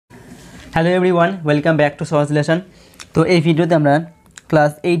Hello everyone, welcome back to সহজ lesson. তো এই ভিডিওতে আমরা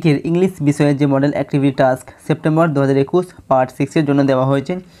ক্লাস 8-এর ইংলিশ বিষয়ের যে model activity task September 2021 part 6-এর জন্য দেওয়া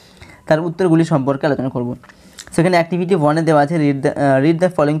হয়েছে তার উত্তরগুলি সম্পর্কে আলোচনা করব। সেখানে অ্যাক্টিভিটি 1-এ দেওয়া আছে read the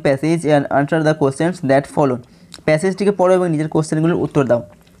following passage and answer the questions that follow. প্যাসেজটিকে পড়ো এবং নিজের কোশ্চেনগুলোর উত্তর দাও।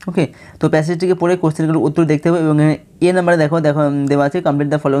 ওকে, তো প্যাসেজটিকে পড়ে কোশ্চেনগুলোর উত্তর দেখতে হবে এবং এ নাম্বারে দেখো দেওয়া আছে complete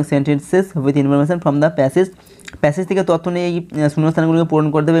the following sentences with information from the passage থেকে তথ্য নিয়ে এই শূন্যস্থানগুলোকে পূরণ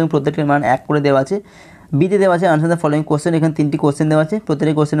করতে হবে এবং প্রত্যেকটির মান 1 করে দেওয়া আছে। বিতে দেওয়া আছে আনসার দ্য ফলোয়িং কোশ্চেন, এখানে 3টি কোশ্চেন দেওয়া আছে,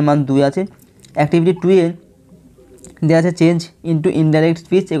 প্রত্যেকটি কোশ্চেনের মান 2 আছে। অ্যাক্টিভিটি 2-এ দেওয়া আছে চেঞ্জ ইনটু ইনডাইরেক্ট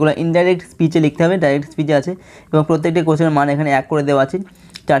স্পিচ, এগুলো ইনডাইরেক্ট স্পিচে লিখতে হবে, ডাইরেক্ট স্পিচে আছে এবং প্রত্যেকটি কোশ্চেনের মান এখানে 1 করে দেওয়া আছে,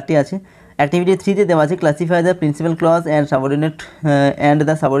 4টি আছে। অ্যাক্টিভিটি 3-তে দেওয়া আছে classify the principal clause and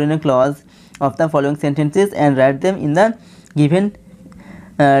the subordinate clause of the following sentences and write them in the given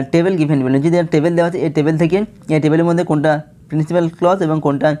table যদি টেবিল দেওয়া আছে এই টেবিল থেকে এই টেবিলের মধ্যে কোনটা প্রিন্সিপাল ক্লজ এবং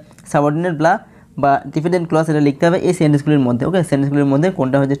কোনটা সাবঅর্ডিনেট বা ডিপেন্ডেন্ট ক্লজ সেটা লিখতে হবে এই সেন্টেন্সগুলির মধ্যে। ওকে, সেন্টেন্সগুলির মধ্যে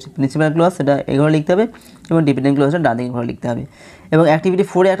কোনটা হচ্ছে প্রিন্সিপাল ক্লজ সেটা এঘরে লিখতে হবে এবং ডিপেন্ডেন্ট ক্লজটা ডান দিকে ঘরে লিখতে হবে। এবং অ্যাক্টিভিটি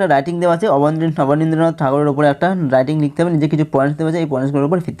 4-এ একটা রাইটিং দেওয়া আছে অবনীন্দ্রনাথ ঠাকুরের উপরে একটা রাইটিং লিখতে হবে, নিজে কিছু পয়েন্টস দেওয়া আছে এই পয়েন্টসগুলোর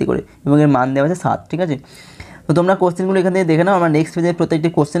উপর ভিত্তি করে এবং এর মান দেওয়া আছে 7। ঠিক আছে, তো তোমরা কোশ্চেনগুলো এখান থেকে দেখে নাও। আমরা নেক্সট পেজে প্রত্যেকটি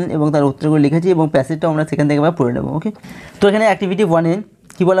কোশ্চেন এবং তার উত্তরগুলো লিখেছি এবং প্যাসেজটাও আমরা সেখান থেকে আবার পড়ে নেব। ওকে, তো এখানে অ্যাক্টিভিটি 1-এ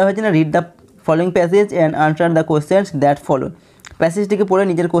কী বলা হয়েছে না, read the following passage and answer the questions that follow. প্যাসেজটিকে পড়ে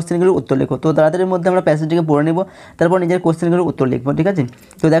নিজের কোশ্চেনগুলোর উত্তর লেখো। তো তাড়াতাড়ির মধ্যে আমরা প্যাসেজটিকে পড়ে নেব, তারপর নিজের কোশ্চেনগুলোর উত্তর লিখবো। ঠিক আছে,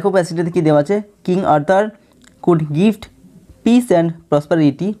 তো দেখো প্যাসেজটিতে কী দেওয়া আছে, king Arthur could gift piece and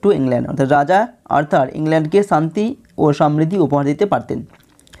prosperity to England, অর্থাৎ রাজা আর্থার ইংল্যান্ডকে শান্তি ও সমৃদ্ধি উপহার দিতে পারতেন।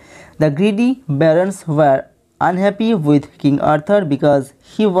 The greedy barons war unhappy with king Arthur because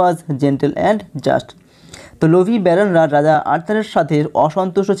he was gentle and just. তো লোভী ব্যারনরা রাজা আর্থারের সাথে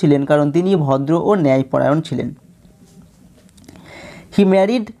অসন্তুষ্ট ছিলেন কারণ তিনি ভদ্র ও ন্যায়পরায়ণ ছিলেন। He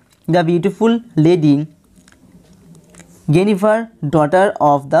married the beautiful lady গেনিফার daughter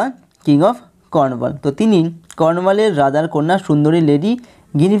of the king of Cornwall. তো তিনি কর্নওয়ালের রাজার কন্যা সুন্দরী লেডি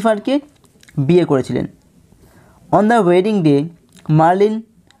গিনিফারকে বিয়ে করেছিলেন। On the wedding day marlin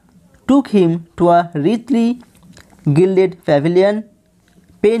took him to a richly gilded pavilion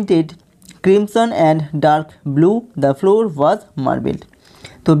painted crimson and dark blue. The floor was marbled.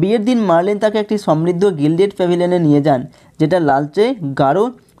 তো বিয়ের দিন মার্লিন তাকে একটি সমৃদ্ধ গিল্ডেড প্যাভিলিয়নে নিয়ে যান যেটা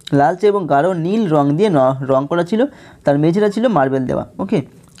লালচে এবং গাঢ় নীল রং দিয়ে রং করা ছিল, তার মেঝেটা ছিল মার্বেল দেওয়া। ওকে,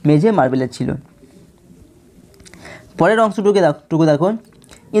 মেঝে মার্বেলের ছিল। পরের অংশটুকু দেখো,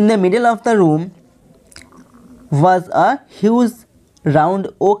 in the middle of the room was a huge round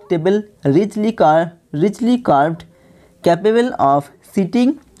oak table richly carved capable of seating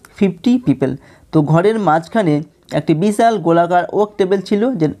 50 people. তো ঘরের মাঝখানে একটি বিশাল গোলাকার ওক টেবিল ছিল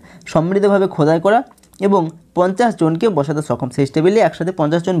যে সমৃদ্ধভাবে খোদাই করা এবং 50 জনকে বসাতে সক্ষম, সেই টেবিলে একসাথে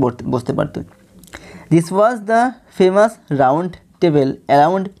 50 জন বসতে পারত। This was the famous round table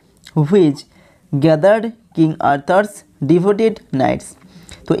around which gathered king Arthur's devoted Knights.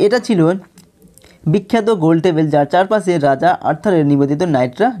 তো এটা ছিল বিখ্যাত গোল টেবিল যার চারপাশে রাজা আর্থারের নিবেদিত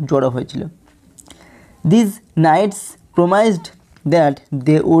নাইটরা জড়ো হয়েছিল। This Knights প্রমাইজড that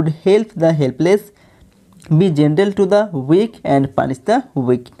they would help the helpless, B gentle to the week and punish the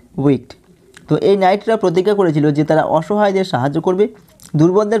wicked. তো এই নাইটরা প্রতিজ্ঞা করেছিল যে তারা অসহায়দের সাহায্য করবে,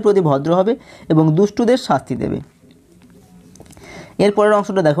 দুর্বলদের প্রতি ভদ্র হবে এবং দুষ্টুদের শাস্তি দেবে। এর পরের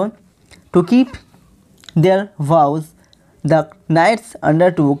অংশটা দেখো, to keep there ভাউস the Knights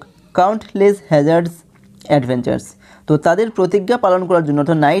আন্ডারটুক countless hazards adventures. তো তাদের প্রতিজ্ঞা পালন করার জন্য,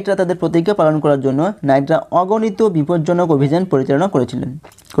 অর্থাৎ নাইটরা তাদের প্রতিজ্ঞা পালন করার জন্য নাইটরা অগণিত বিপজ্জনক অভিযান পরিচালনা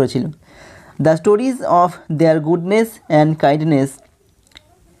করেছিল। The stories of their goodness and kindness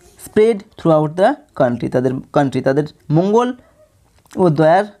spread through out the country, তাদের মঙ্গল ও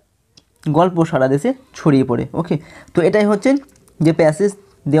দয়ার গল্প সারা দেশে ছড়িয়ে পড়ে। ওকে, তো এটাই হচ্ছে যে প্যাসেজ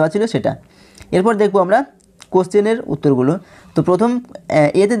দেওয়া ছিল সেটা। এরপর দেখবো আমরা কোশ্চেনের উত্তরগুলো। তো প্রথম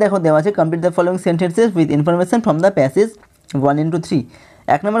এতে দেখো দেওয়া আছে complete the following sentences with information from the passage 1-3।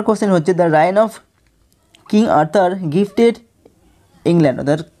 1 number question হচ্ছে the Rhine of king Arthur gifted England,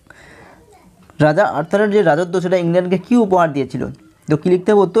 অর্থাৎ রাজা আর্থারের যে রাজত্ব সেটা ইংল্যান্ডকে কী উপহার দিয়েছিল। তো কী লিখতে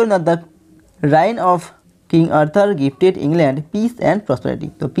হবে উত্তর, না the Rhine of king Arthur gifted England piece and prosperity.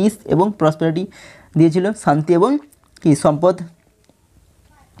 তো পিস এবং প্রসপারিটি দিয়েছিল, শান্তি এবং কি সম্পদ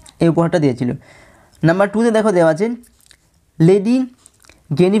এই উপহারটা দিয়েছিল। নাম্বার 2-তে দেখো দেওয়া আছে lady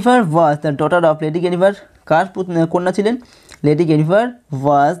গেনিফার was the daughter of, lady গেনিফার কার কন্যা ছিলেন, lady গেনিফার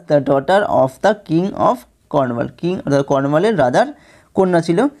was the daughter of the king of Cornwall, king অর্থাৎ কর্নওয়ালের রাজার কন্যা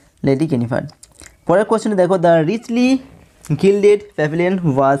ছিল লেডি গেনিফার। পরের কোশ্চেনে দেখো the রিচলি gilded pavilion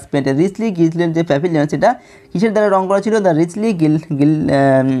was painted রিচলি, gilded যে প্যাভিলিয়ন সেটা কিসের দ্বারা রং করা ছিল? The রিচলি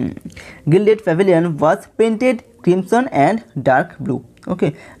gilded pavilion was painted crimson and dark blue. ওকে,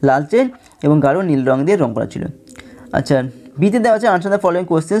 লালচে এবং গাঢ় নীল রং দিয়ে রং করা ছিল। আচ্ছা, বিতে দেওয়া আছে answer the following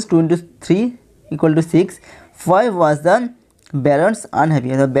questions 2 × 3 = 6। Why was the barons unhappy?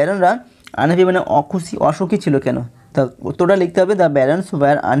 ব্যারনরা unhappy মানে অসুখী ছিল কেন? তা উত্তরটা লিখতে হবে the barons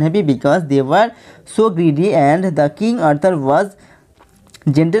war unhappy because they were so greedy and the king Arthur was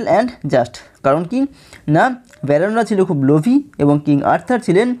gentle and just. কারণ কি না, ব্যারনরা ছিল খুব লোভী এবং কিং আর্থার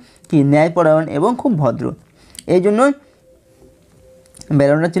ছিলেন কি ন্যায়পরায়ণ এবং খুব ভদ্র, এই জন্য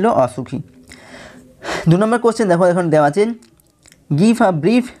ব্যারনরা ছিল অসুখী। 2 নম্বর কোশ্চেন দেখো, এখন দেওয়া আছে give a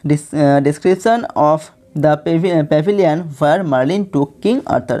brief description of the pavilion war marlin two king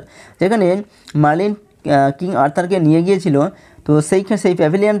Arthur. যেখানে মার্লিন কিং আর্থারকে নিয়ে গিয়েছিল, তো সেই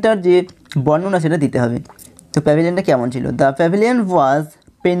প্যাভিলিয়নটার যে বর্ণনা সেটা দিতে হবে। তো প্যাভিলিয়নটা কেমন ছিল? The pavilion was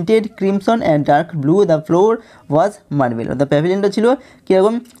painted crimson and dark blue, the floor was marble. The প্যাভিলিয়নটা ছিল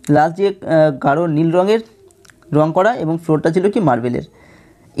কীরকম? লাল যে গাঢ় নীল রঙের রং করা এবং ফ্লোরটা ছিল কি মার্বেলের।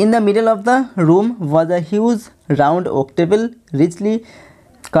 In the middle of the room was a huge round okay table রিচলি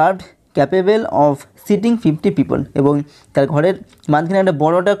curved capable of sitting 50 people. এবং তার ঘরের মাঝখানে একটা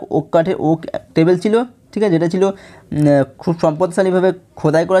বড়টা ওক টেবিল ছিল, ঠিক আছে, যেটা ছিল খুব সম্পদশালীভাবে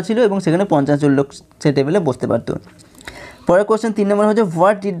খোদাই করা ছিল এবং সেখানে 50 জন লোক সে টেবিলে বসতে পারত। পরের কোশ্চেন 3 নম্বর হচ্ছে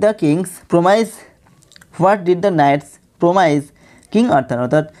what did the Knights প্রোমাইজ king Arthur?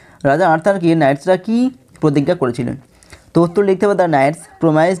 অর্থাৎ রাজা আর্থারকে নাইটসরা কী প্রতিজ্ঞা করেছিলেন? তো উত্তর লিখতে হবে the Knights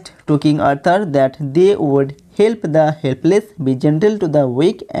প্রোমাইজড two king Arthur that they would help the helpless, B gentle to the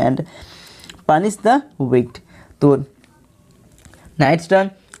week and punish the wicked. তো নাইটসরা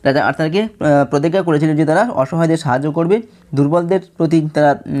রাজা আর্থারকে প্রতিজ্ঞা করেছিলেন যে তারা অসহায়দের সাহায্য করবে, দুর্বলদের প্রতি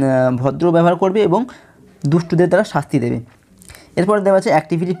তারা ভদ্র ব্যবহার করবে এবং দুষ্টদের তারা শাস্তি দেবে। এরপর দেওয়া আছে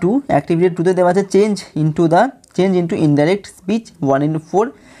অ্যাক্টিভিটি 2। অ্যাক্টিভিটি 2তে দেওয়া আছে চেঞ্জ ইন্টু ইনডাইরেক্ট স্পিচ 1/4।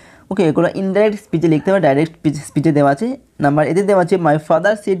 ওকে, এগুলো ইনডাইরেক্ট স্পিচে লিখতে হবে, ডাইরেক্ট স্পিচে দেওয়া আছে। নাম্বার এতে দেওয়া আছে my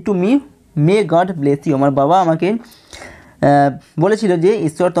father said to me may God bless you. আমার বাবা আমাকে বলেছিল যে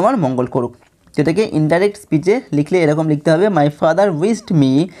ঈশ্বর তোমার মঙ্গল করুক। যেটাকে ইনডাইরেক্ট স্পিচে লিখলে এরকম লিখতে হবে my father wished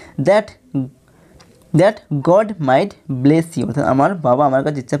me that God might bless you. অর্থাৎ আমার বাবা আমার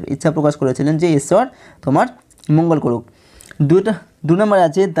কাছে ইচ্ছা প্রকাশ করেছিলেন যে ঈশ্বর তোমার মঙ্গল করুক। 2 নম্বরে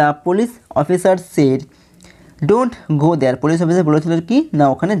আছে the police officer shed don't go there. Police officer বলেছিল কি না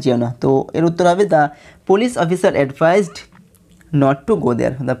ওখানে যেও না। তো এর উত্তর হবে the police officer অ্যাডভাইজড not to go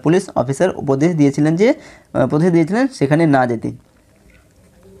there. The police officer উপদেশ দিয়েছিলেন সেখানে না যেতে।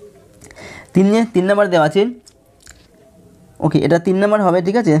 3 নম্বর দেওয়া আছে, ওকে এটা 3 নম্বর হবে,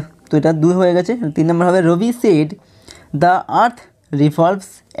 ঠিক আছে, তো এটা 2 হয়ে গেছে। 3 নম্বর হবে রবি said the earth revolves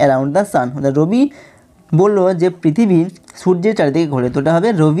around the sun. রবি বললো যে পৃথিবী সূর্যের চারিদিকে ঘোরে। তো এটা হবে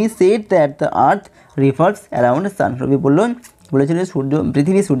রবি said that the earth revolves around সান। রবি বলেছিল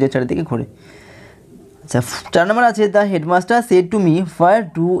পৃথিবী সূর্যের চারিদিকে ঘোরে। আচ্ছা, 4 নম্বর আছে the headmaster said to me where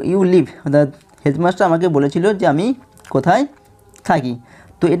do you leave. The headmaster আমাকে বলেছিল যে আমি কোথায় থাকি।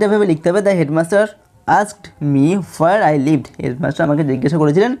 তো এটা ভেবে লিখতে হবে the headmaster asked me where I lived. Headmaster আমাকে জিজ্ঞাসা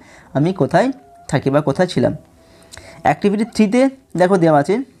করেছিলেন আমি কোথায় থাকি বা কোথায় ছিলাম। অ্যাক্টিভিটি 3তে দেখো দেওয়া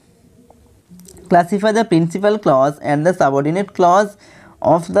আছে classify the principal clause and the subordinate clause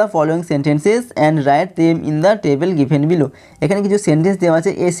of the following sentences and write them in the table given below. এখানে কিছু সেন্টেন্স দেওয়া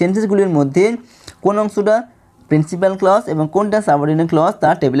আছে, এই সেন্টেন্সগুলির মধ্যে কোন অংশটা প্রিন্সিপাল ক্লজ এবং কোনটা সাবঅর্ডিনেট ক্লজ তা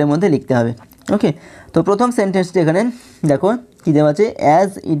টেবিলের মধ্যে লিখতে হবে। ওকে, তো প্রথম সেন্টেন্সটি এখানে দেখো কী দেওয়া আছে, as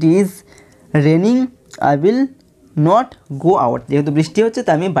it is raining I will not go out. যেহেতু বৃষ্টি হচ্ছে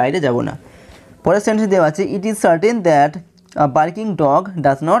তা আমি বাইরে যাব না। পরের সেন্টেন্স দেওয়া আছে it is certain that a barking dog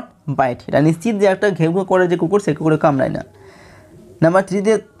does not byte. এটা নিশ্চিত যে একটা ঘেউ ঘেউ করে যে কুকুর সে কুকুরে কামড়ায় না। নাম্বার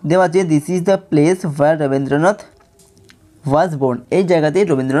 3তে দেওয়া আছে this is the place where Rabindranath was born. এই জায়গাতেই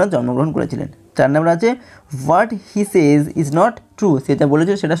রবীন্দ্রনাথ জন্মগ্রহণ করেছিলেন। 4 নম্বর আছে what he says is not true. সেটা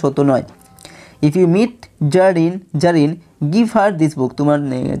বলেছিল সেটা সত্য নয়। If you meet Zarin give her this book. তোমার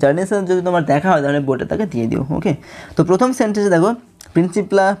জারিনের সাথে যদি তোমার দেখা হয় তাহলে বইটা তাকে দিয়ে দিও। ওকে, তো প্রথম সেন্টেন্সে দেখো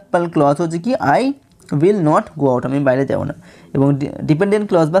প্রিন্সিপাল ক্লজ হচ্ছে কি I will not go out, আমি বাইরে যাব না, এবং ডিপেন্ডেন্ট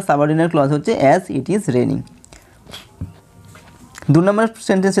ক্লজ বা সাবঅর্ডিনেট ক্লজ হচ্ছে অ্যাজ ইট ইজ রেনিং। 2 নম্বর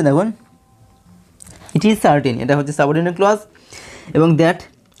সেন্টেন্সে দেখুন ইট ইজ সার্টেন, এটা হচ্ছে সাবঅর্ডিনেট ক্লজ, এবং that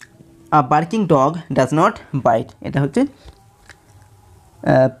a barking dog does not byte, এটা হচ্ছে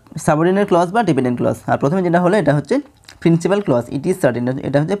সাবঅর্ডিনেট ক্লজ বা ডিপেন্ডেন্ট ক্লজ। আর প্রথমে যেটা হলো এটা হচ্ছে principal clause, it is certain,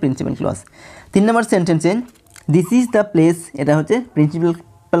 এটা হচ্ছে প্রিন্সিপাল ক্লজ। 3 নম্বর সেন্টেন্সে দিস ইজ দ্য প্লেস, এটা হচ্ছে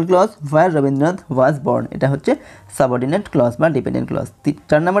principal clause where Rabindranath was born, এটা হচ্ছে সাবঅর্ডিনেট ক্লজ বা ডিপেন্ডেন্ট ক্লজ।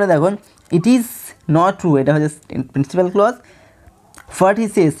 4 নম্বরে দেখুন ইট ইজ নট ট্রু, এটা হচ্ছে প্রিন্সিপাল ক্লজ। হোয়াট হি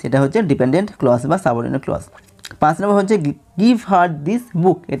সেজ, এটা হচ্ছে ডিপেন্ডেন্ট ক্লজ বা সাবঅর্ডিনেট ক্লজ। 5 নম্বর হচ্ছে গিভ হার দিস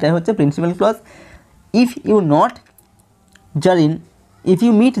বুক, এটা হচ্ছে principal clause. If you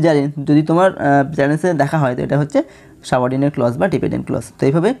meet Zarin, যদি তোমার জারিনের সাথে দেখা হয়, তো এটা হচ্ছে সাবঅর্ডিনেট ক্লজ বা ডিপেন্ডেন্ট ক্লজ। তো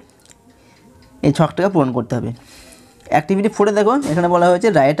এইভাবে এই ছকটাকে পূরণ করতে হবে। অ্যাক্টিভিটি 4 দেখো, এখানে বলা হয়েছে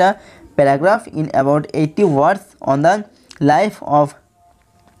write a paragraph in about 80 words on the life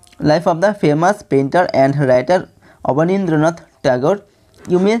of the famous painter and writer Abanindranath Tagore.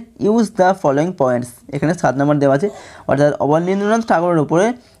 You may use the following points, এখানে 7 নম্বর দেওয়া আছে, অর্থাৎ অবনীন্দ্রনাথ ঠাকুরের উপরে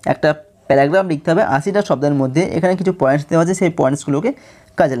একটা প্যারাগ্রাফ লিখতে হবে 80টা শব্দের মধ্যে। এখানে কিছু পয়েন্টস দেওয়া আছে, সেই পয়েন্টসগুলোকে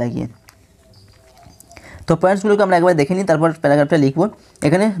কাজে লাগিয়ে। তো পয়েন্টসগুলোকে আমরা একবার দেখে নিই, তারপর প্যারাগ্রাফটা লিখবো।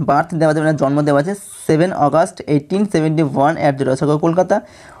 এখানে বার্থ দেওয়া আছে, মানে জন্ম দেওয়া আছে 7 August 1871 at Jorasanko, Kolkata.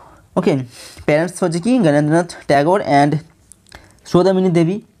 Okay, parents হচ্ছে কি Gyanendranath Tagore and Saudamini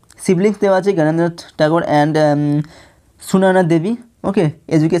Devi. Siblings দেওয়া আছে Gyanendranath Tagore and Sunayana Devi. Okay,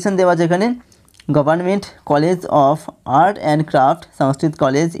 education দেওয়া আছে এখানে government college of art and craft, Sanskrit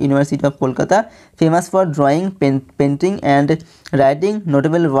college, university of Kolkata, famous for drawing, painting and writing,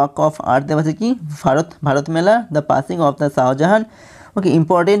 notable work of art দেওয়া আছে কি ভারত মেলা, the passing of the Shahjahan. Okay,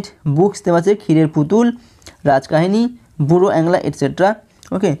 important books দেওয়া আছে ক্ষীরের পুতুল, রাজকাহিনী, বুড়ো অ্যাংলা এটসেট্রা।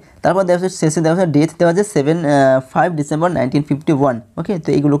 ওকে, তারপর দেওয়া আছে শেষে দেওয়া আছে ডেট দেওয়া আছে 5 ডিসেম্বর 1951। ওকে, তো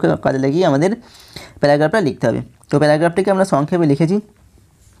এইগুলোকে কাজে লাগিয়ে আমাদের প্যারাগ্রাফটা লিখতে হবে। তো প্যারাগ্রাফটিকে আমরা সংক্ষেপে লিখেছি,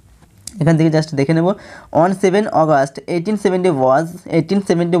 এখান থেকে জাস্ট দেখে নেব। On 7 August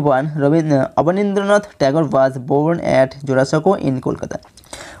 1871 Abanindranath Tagore was born at Jorasanko in Kolkata,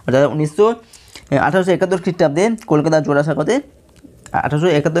 অর্থাৎ 1871 খ্রিস্টাব্দে কলকাতার জোড়াসাঁকোতে,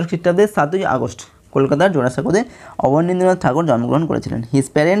 1871 খ্রিস্টাব্দে 7 আগস্ট কলকাতার জোড়াসাঁকোতে অবনীন্দ্রনাথ ঠাকুর জন্মগ্রহণ করেছিলেন। His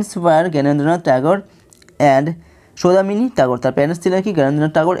parents were Gyanendranath Tagore and সৌদামিনী ট্যাগর, তার প্যারেন্টস ছিলেন কি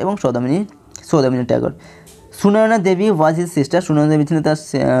জ্ঞানেন্দ্রনাথ ট্যাগর এবং সৌদামিনী ট্যাগর। সুনয়না দেবী ওয়াজ হিজ সিস্টার, সুনয়না দেবী ছিলেন তার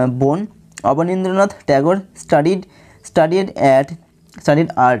বোন। Abanindranath Tagore studied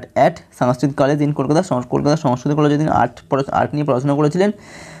art at Sanskrit college in Kolkata, Kolkata সংস্কৃত কলেজে তিনি আর্ট নিয়ে পড়াশোনা করেছিলেন।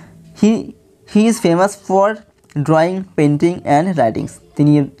 He is famous for drawing, painting and writings,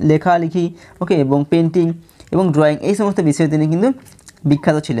 তিনি লেখালেখি ওকে এবং পেন্টিং এবং ড্রয়িং এই সমস্ত বিষয়ে তিনি কিন্তু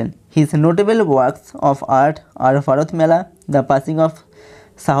বিখ্যাত ছিলেন। His notable works of art আর ভারত মেলা, দ্য পাসিং অফ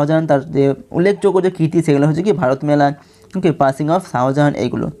শাহজাহান, তার যে উল্লেখযোগ্য যে কীর্তি সেগুলো হচ্ছে কি ভারত মেলা, ওকে, পাসিং অফ শাহজাহান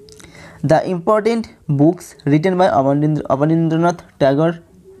এইগুলো। The important books written by Abanindranath Tagore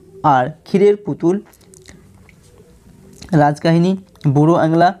আর ক্ষীরের পুতুল, রাজকাহিনী, বুড়ো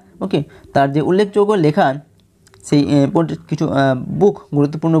আংলা। ওকে, তার যে উল্লেখযোগ্য লেখা সেই কিছু বুক,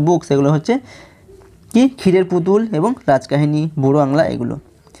 গুরুত্বপূর্ণ বুক সেগুলো হচ্ছে কি ক্ষীরের পুতুল এবং রাজকাহিনী, বুড়ো আংলা এগুলো।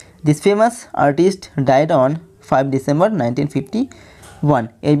 This famous artist died on 5 December 1951,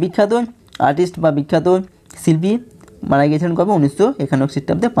 এই বিখ্যাত আর্টিস্ট বা বিখ্যাত শিল্পী মারা গিয়েছিলেন কবে 1951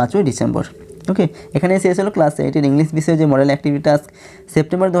 খ্রিস্টাব্দে 5 ডিসেম্বর। ওকে, এখানে শেষ হলো ক্লাস 8 ইংলিশ বিষয়ে যে model activity task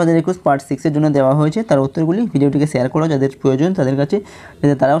September 2021 part 6 জন্য দেওয়া হয়েছে, তার উত্তরগুলি ভিডিওটিকে শেয়ার করো যাদের প্রয়োজন তাদের কাছে,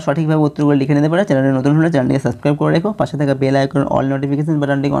 যাতে তারাও সঠিকভাবে উত্তরগুলি লিখে নিতে পারে। চ্যানেলে নতুন হলে চ্যানেলটিকে সাবস্ক্রাইব করে রেখো, পাশে থাকা bell icon all notification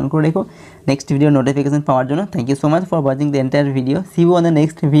বাটনটিকে on করে রেখো নেক্সট ভিডিও নোটিফিকেশন পাওয়ার জন্য। Thank you so much for watching the entire video. C you on the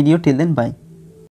next video, till then by.